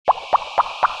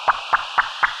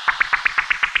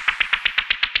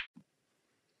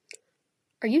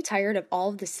Are you tired of all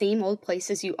of the same old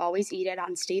places you always eat at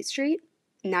on State Street?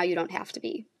 Now you don't have to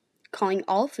be. Calling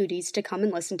all foodies to come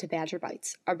and listen to Badger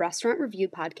Bites, a restaurant review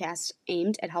podcast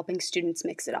aimed at helping students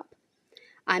mix it up.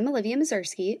 I'm Olivia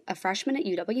Mazurski, a freshman at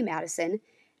UW-Madison,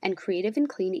 and creative and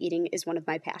clean eating is one of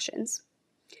my passions.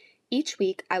 Each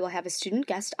week, I will have a student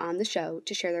guest on the show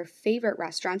to share their favorite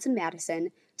restaurants in Madison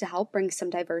to help bring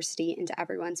some diversity into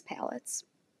everyone's palates.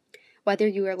 Whether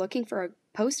you are looking for a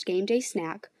post-game day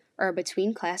snack or a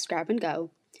between-class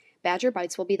grab-and-go, Badger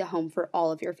Bites will be the home for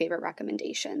all of your favorite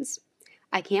recommendations.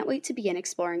 I can't wait to begin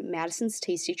exploring Madison's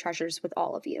tasty treasures with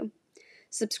all of you.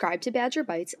 Subscribe to Badger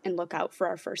Bites and look out for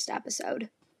our first episode.